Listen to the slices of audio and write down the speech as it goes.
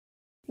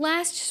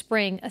Last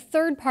spring, a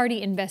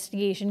third-party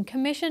investigation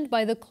commissioned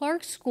by the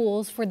Clarke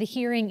schools for the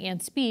hearing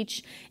and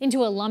speech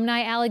into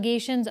alumni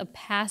allegations of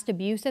past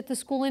abuse at the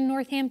school in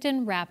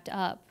Northampton wrapped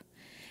up.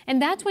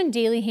 And that's when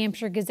Daily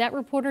Hampshire Gazette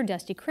reporter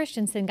Dusty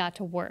Christensen got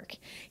to work.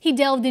 He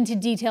delved into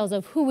details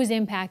of who was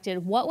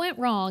impacted, what went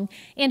wrong,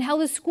 and how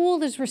the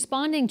school is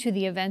responding to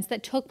the events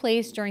that took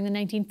place during the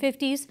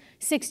 1950s,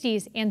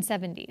 60s, and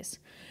 70s.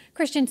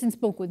 Christensen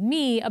spoke with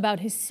me about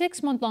his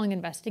 6-month-long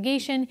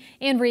investigation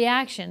and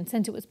reaction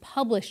since it was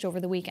published over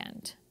the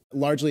weekend.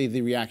 Largely,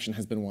 the reaction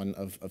has been one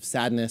of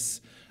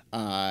sadness,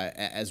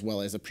 as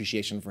well as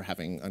appreciation for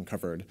having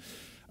uncovered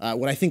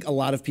what I think a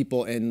lot of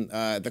people in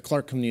the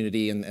Clarke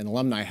community and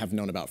alumni have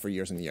known about for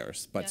years and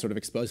years, but sort of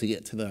exposing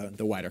it to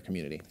the wider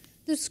community.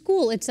 The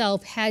school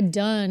itself had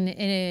done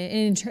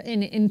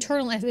an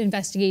internal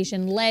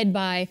investigation led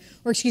by,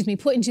 or excuse me,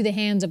 put into the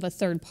hands of a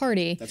third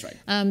party. That's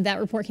right. That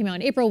report came out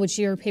in April, which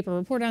your paper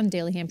reported on,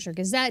 Daily Hampshire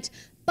Gazette.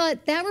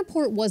 But that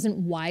report wasn't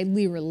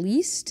widely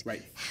released.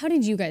 Right. How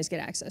did you guys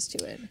get access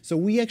to it? So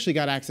we actually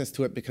got access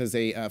to it because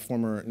a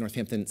former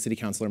Northampton City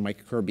Councilor,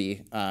 Mike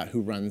Kirby,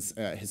 who runs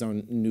his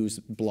own news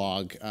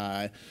blog,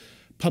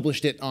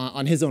 published it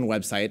on his own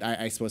website.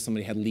 I suppose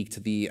somebody had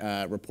leaked the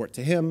report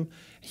to him.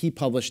 He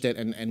published it,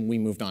 and we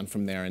moved on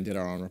from there and did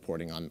our own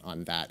reporting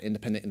on that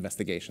independent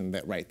investigation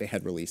that, they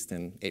had released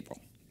in April.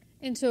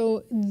 And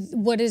so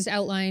what is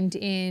outlined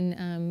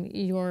in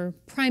your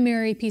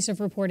primary piece of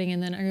reporting,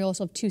 and then you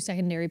also have 2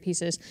 secondary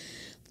pieces,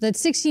 that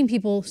 16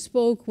 people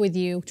spoke with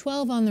you,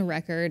 12 on the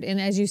record, and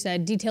as you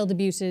said, detailed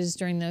abuses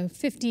during the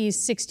 50s,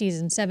 60s,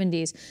 and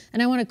 70s.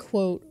 And I want to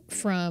quote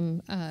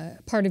from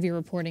part of your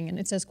reporting, and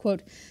it says,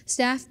 quote,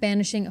 "Staff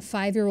banishing a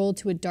 5-year-old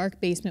to a dark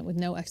basement with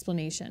no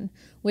explanation,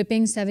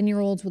 whipping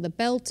 7-year-olds with a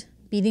belt,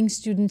 beating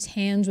students'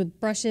 hands with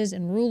brushes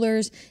and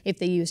rulers if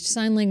they used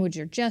sign language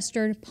or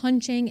gestured,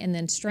 punching and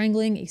then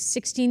strangling a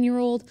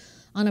 16-year-old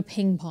on a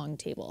ping pong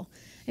table."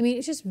 I mean,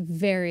 it's just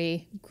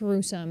very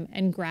gruesome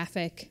and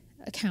graphic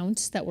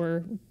accounts that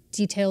were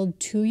detailed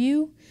to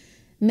you.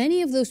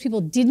 Many of those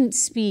people didn't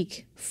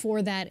speak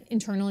for that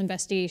internal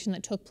investigation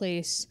that took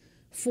place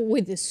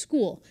with this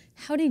school.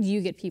 How did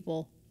you get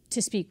people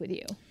to speak with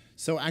you?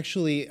 So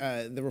actually,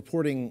 the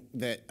reporting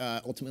that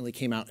ultimately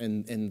came out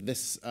in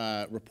this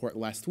report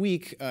last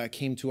week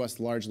came to us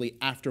largely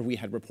after we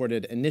had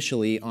reported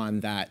initially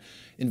on that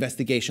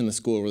investigation the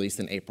school released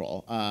in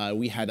April.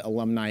 We had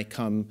alumni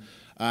come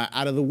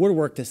out of the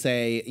woodwork to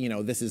say,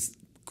 this is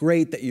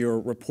great that you're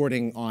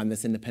reporting on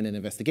this independent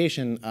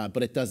investigation,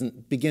 but it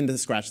doesn't begin to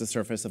scratch the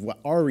surface of what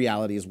our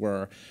realities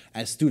were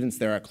as students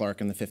there at Clarke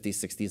in the 50s,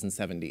 60s, and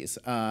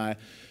 70s.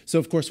 So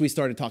of course we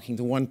started talking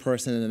to one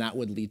person, and that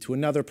would lead to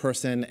another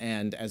person,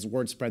 and as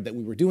word spread that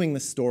we were doing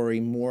this story,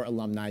 more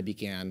alumni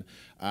began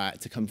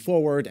to come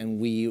forward, and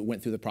we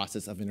went through the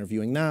process of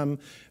interviewing them,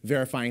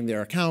 verifying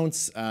their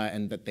accounts,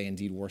 and that they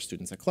indeed were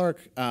students at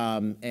Clarke,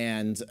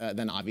 and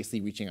then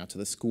obviously reaching out to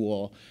the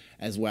school,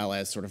 as well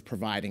as sort of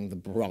providing the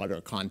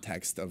broader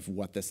context of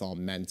what this all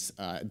meant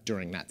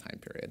during that time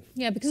period.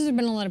 Yeah, because there have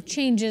been a lot of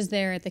changes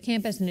there at the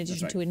campus in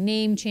addition to a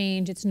name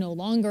change. It's no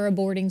longer a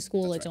boarding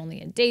school, it's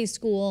only a day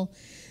school.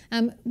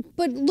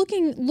 But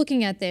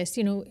looking at this,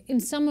 in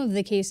some of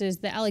the cases,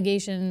 the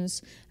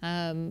allegations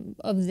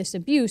of this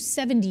abuse,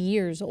 70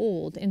 years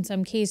old in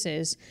some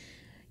cases,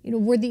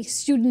 were the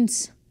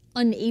students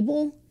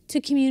unable to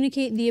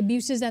communicate the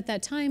abuses at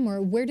that time,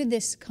 or where did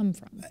this come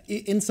from?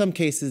 In some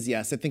cases,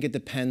 yes. I think it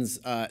depends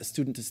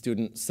student to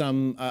student.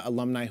 Some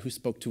alumni who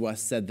spoke to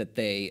us said that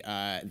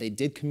they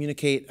did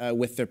communicate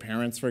with their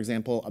parents, for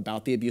example,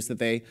 about the abuse that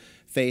they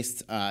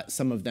faced.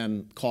 Some of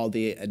them called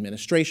the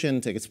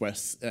administration to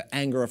express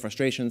anger or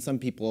frustration. Some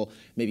people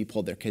maybe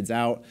pulled their kids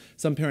out.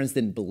 Some parents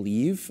didn't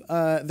believe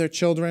their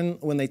children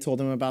when they told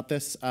them about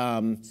this.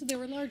 So they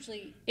were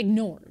largely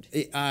ignored.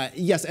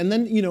 Yes, and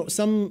then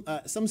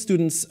some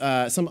students,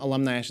 some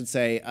alumni, I should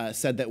say,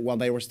 said that while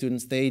they were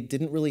students, they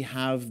didn't really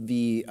have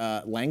the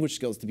language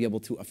skills to be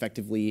able to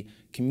effectively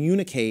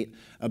communicate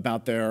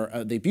about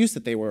the abuse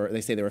that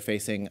they say they were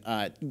facing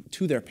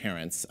to their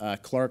parents.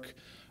 Clarke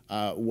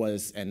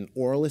was an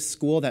oralist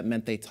school. That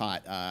meant they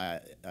taught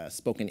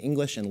spoken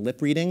English and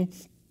lip reading,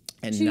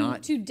 and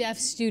to deaf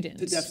students.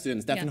 To deaf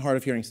students, deaf and hard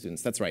of hearing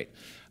students. That's right,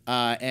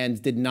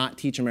 and did not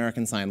teach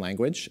American Sign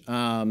Language.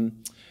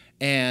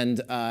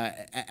 And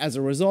as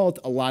a result,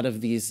 a lot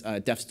of these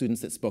deaf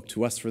students that spoke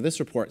to us for this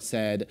report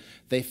said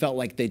they felt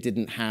like they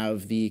didn't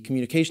have the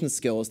communication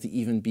skills to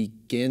even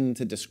begin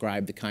to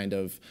describe the kind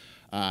of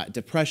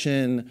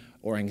depression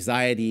or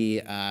anxiety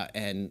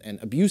and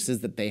abuses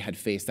that they had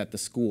faced at the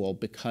school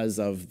because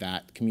of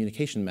that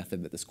communication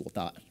method that the school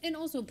taught. And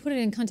also put it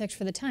in context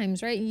for the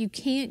times, right? You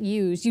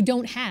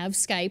don't have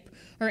Skype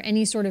or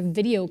any sort of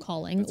video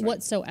calling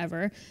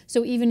whatsoever.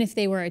 So even if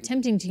they were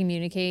attempting to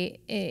communicate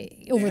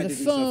over the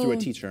phone. Through a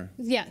teacher.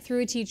 Yeah, through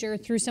a teacher,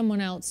 through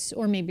someone else,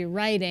 or maybe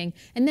writing.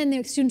 And then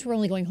the students were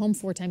only going home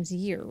 4 times a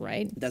year,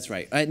 right? That's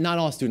right. Not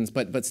all students,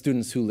 but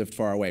students who lived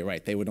far away,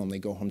 right? They would only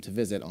go home to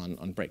visit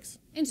on breaks.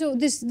 And so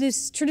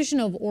this tradition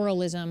of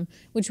oralism,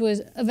 which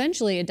was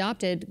eventually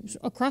adopted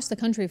across the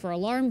country for a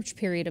large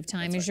period of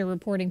time, as your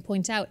reporting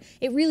points out,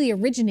 it really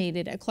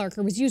originated at Clarke,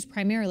 or was used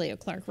primarily at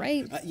Clarke,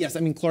 right? Yes, I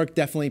mean, Clarke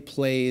definitely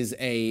plays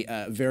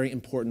a very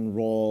important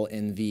role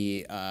in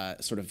the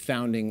sort of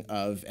founding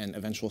of and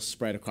eventual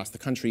spread across the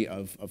country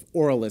of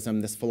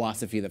oralism, this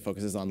philosophy that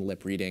focuses on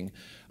lip reading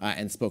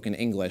and spoken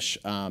English.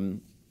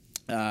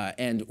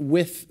 And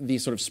with the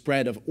sort of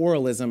spread of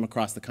oralism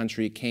across the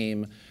country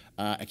came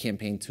a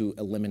campaign to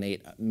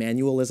eliminate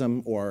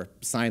manualism or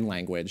sign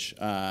language.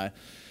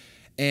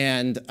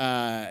 And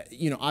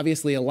you know,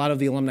 obviously, a lot of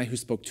the alumni who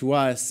spoke to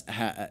us,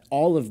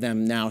 all of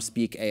them now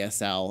speak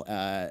ASL,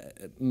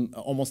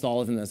 almost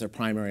all of them as their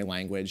primary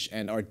language,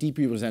 and are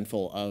deeply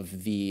resentful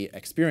of the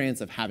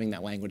experience of having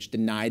that language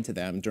denied to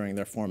them during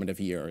their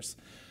formative years.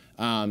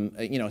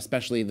 You know,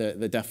 especially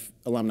the deaf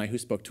alumni who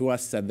spoke to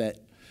us said that,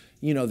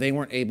 you know, they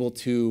weren't able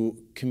to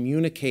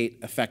communicate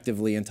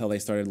effectively until they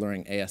started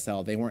learning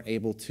ASL. They weren't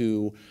able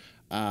to,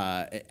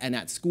 and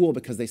at school,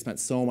 because they spent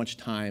so much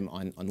time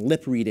on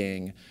lip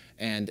reading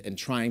and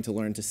trying to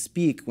learn to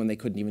speak when they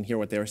couldn't even hear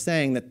what they were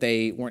saying, that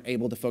they weren't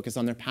able to focus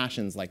on their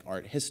passions like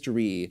art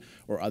history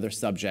or other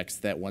subjects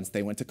that once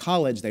they went to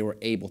college, they were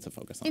able to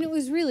focus on. And it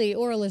was really,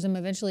 oralism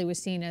eventually was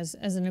seen as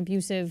an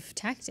abusive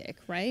tactic,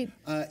 right?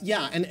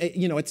 Yeah, and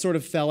you know, it sort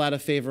of fell out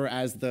of favor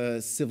as the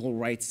civil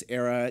rights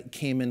era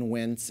came and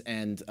went,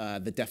 and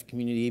the deaf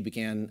community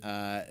began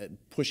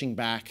pushing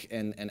back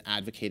and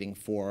advocating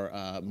for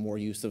more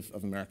use of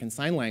American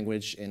Sign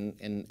Language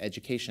in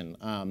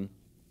education.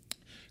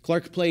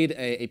 Clarke played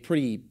a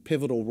pretty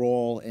pivotal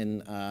role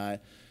in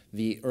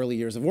the early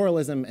years of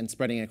oralism and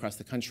spreading it across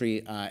the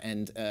country,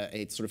 and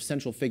a sort of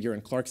central figure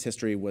in Clarke's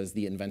history was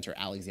the inventor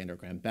Alexander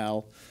Graham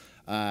Bell.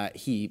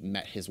 He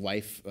met his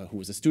wife, who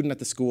was a student at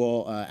the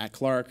school at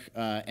Clarke,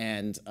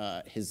 and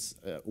his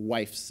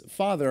wife's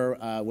father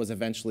was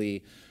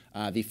eventually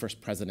the first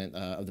president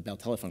of the Bell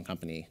Telephone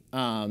Company.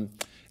 And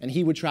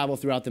he would travel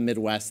throughout the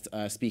Midwest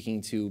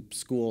speaking to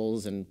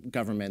schools and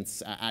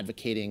governments,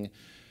 advocating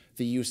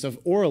the use of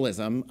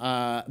oralism.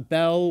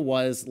 Bell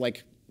was,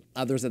 like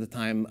others at the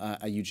time,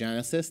 a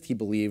eugenicist. He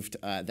believed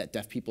that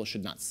deaf people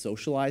should not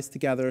socialize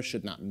together,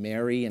 should not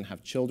marry and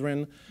have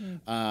children,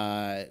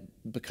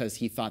 because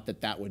he thought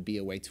that that would be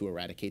a way to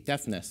eradicate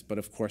deafness. But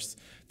of course,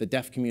 the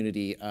deaf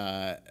community,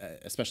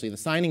 especially the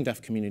signing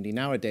deaf community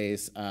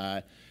nowadays,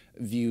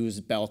 views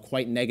Bell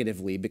quite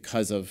negatively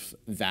because of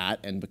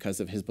that and because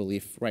of his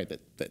belief, right,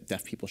 that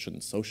deaf people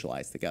shouldn't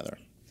socialize together.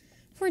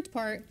 For its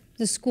part,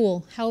 the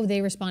school, how have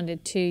they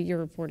responded to your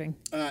reporting?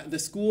 The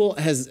school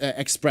has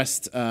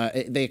expressed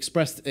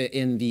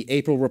in the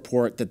April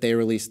report that they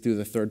released through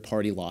the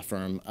third-party law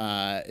firm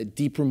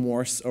deep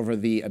remorse over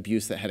the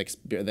abuse that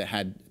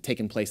had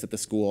taken place at the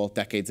school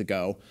decades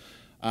ago.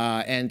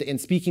 And in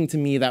speaking to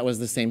me, that was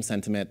the same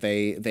sentiment.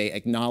 They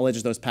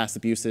acknowledged those past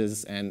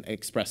abuses and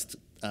expressed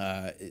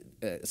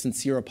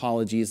sincere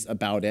apologies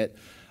about it.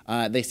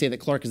 They say that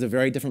Clarke is a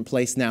very different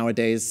place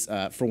nowadays.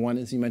 For one,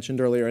 as you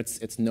mentioned earlier,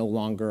 it's no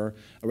longer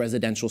a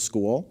residential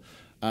school.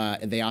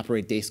 They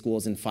operate day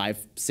schools in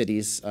 5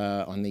 cities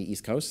on the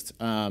East Coast.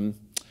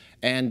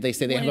 And they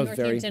say they have a very... One in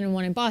Northampton and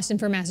one in Boston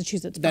for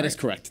Massachusetts. That is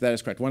correct. That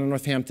is correct. One in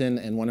Northampton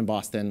and one in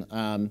Boston.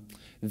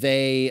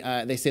 They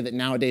say that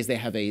nowadays they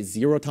have a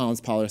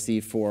zero-tolerance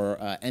policy for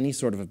any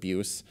sort of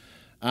abuse.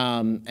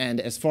 And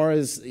as far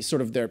as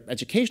sort of their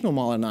educational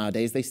model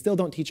nowadays, they still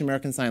don't teach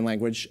American Sign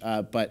Language,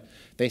 but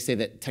they say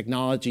that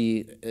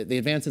technology, the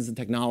advances in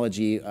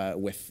technology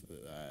with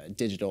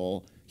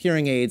digital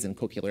hearing aids and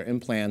cochlear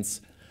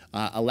implants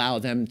allow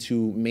them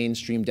to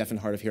mainstream deaf and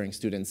hard of hearing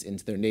students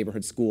into their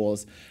neighborhood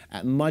schools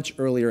at much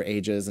earlier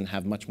ages and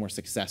have much more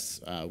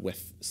success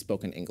with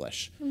spoken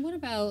English. And what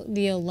about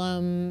the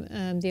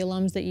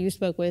alums that you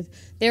spoke with,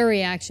 their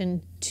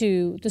reaction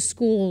to the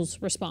school's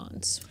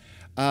response?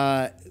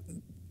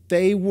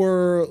 They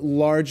were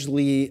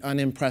largely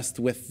unimpressed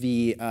with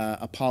the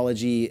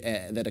apology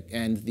and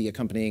the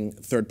accompanying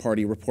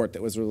third-party report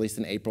that was released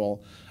in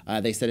April.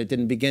 They said it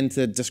didn't begin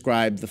to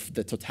describe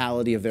the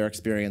totality of their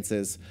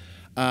experiences.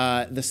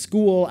 The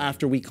school,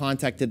 after we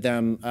contacted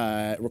them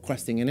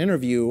requesting an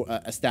interview,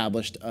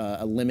 established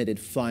a limited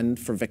fund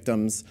for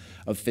victims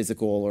of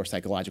physical or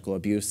psychological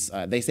abuse.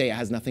 They say it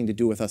has nothing to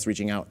do with us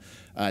reaching out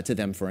to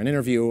them for an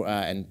interview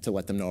and to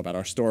let them know about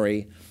our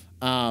story.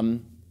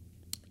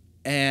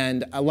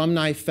 And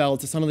alumni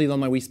felt, some of the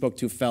alumni we spoke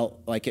to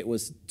felt like it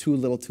was too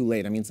little too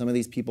late. I mean, some of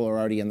these people are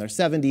already in their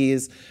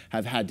 70s,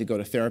 have had to go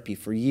to therapy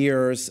for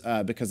years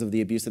because of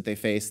the abuse that they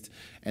faced,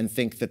 and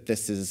think that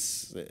this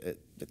is,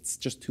 it's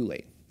just too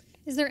late.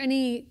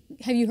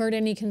 Have you heard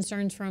any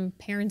concerns from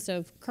parents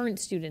of current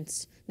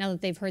students now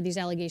that they've heard these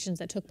allegations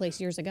that took place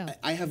years ago?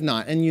 I have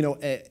not. And, you know,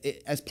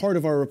 as part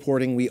of our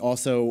reporting, we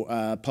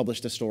also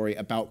published a story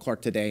about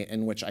Clarke Today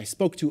in which I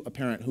spoke to a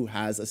parent who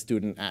has a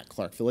student at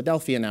Clarke,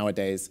 Philadelphia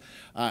nowadays,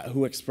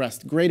 who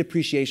expressed great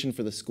appreciation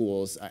for the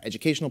school's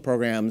educational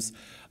programs,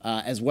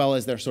 as well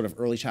as their sort of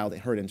early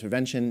childhood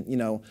intervention. You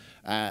know,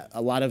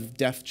 a lot of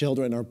deaf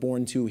children are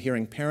born to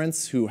hearing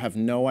parents who have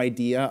no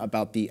idea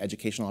about the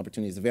educational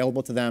opportunities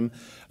available to them.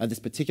 This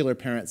particular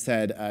parent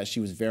said she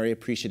was very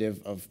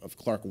appreciative of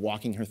Clarke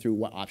walking her through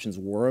what options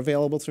were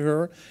available to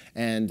her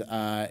and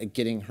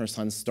getting her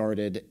son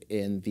started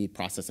in the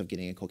process of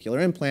getting a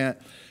cochlear implant,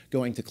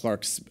 going to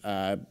Clarke's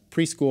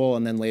preschool,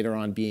 and then later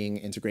on being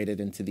integrated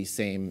into the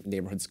same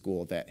neighborhood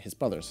school that his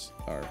brothers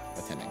are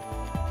attending.